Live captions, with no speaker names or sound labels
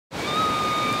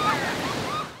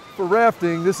For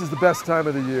rafting, this is the best time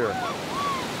of the year.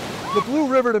 The Blue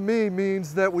River to me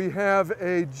means that we have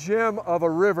a gem of a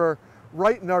river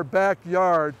right in our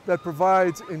backyard that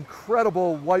provides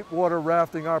incredible whitewater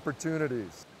rafting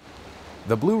opportunities.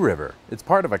 The Blue River is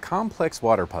part of a complex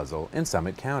water puzzle in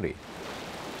Summit County.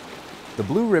 The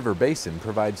Blue River Basin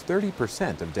provides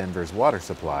 30% of Denver's water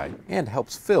supply and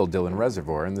helps fill Dillon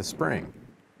Reservoir in the spring.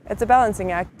 It's a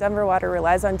balancing act. Denver Water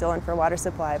relies on Dillon for water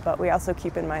supply, but we also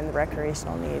keep in mind the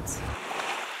recreational needs.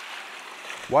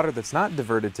 Water that's not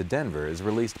diverted to Denver is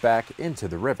released back into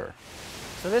the river.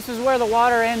 So this is where the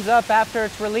water ends up after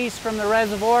it's released from the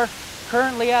reservoir.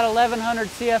 Currently at 1100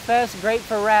 CFS, great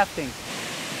for rafting.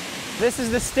 This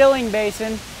is the stilling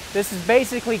basin. This is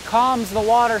basically calms the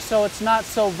water so it's not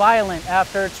so violent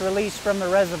after it's released from the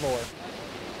reservoir.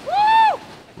 Woo!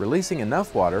 Releasing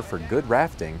enough water for good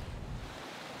rafting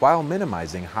while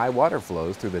minimizing high water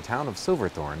flows through the town of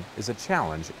Silverthorne is a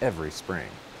challenge every spring.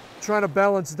 Trying to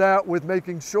balance that with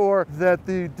making sure that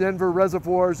the Denver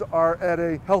reservoirs are at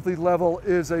a healthy level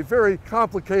is a very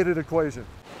complicated equation.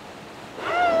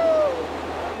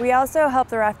 We also help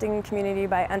the rafting community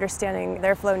by understanding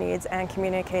their flow needs and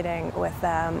communicating with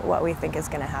them what we think is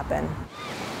going to happen.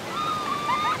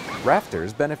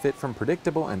 Rafters benefit from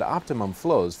predictable and optimum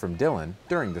flows from Dillon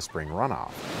during the spring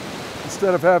runoff.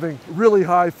 Instead of having really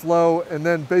high flow and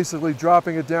then basically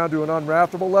dropping it down to an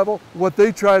unraftable level, what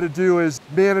they try to do is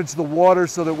manage the water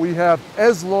so that we have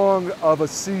as long of a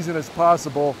season as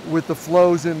possible with the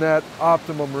flows in that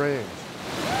optimum range.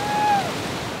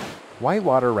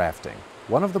 Whitewater rafting,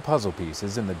 one of the puzzle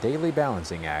pieces in the daily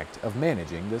balancing act of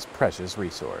managing this precious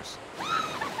resource.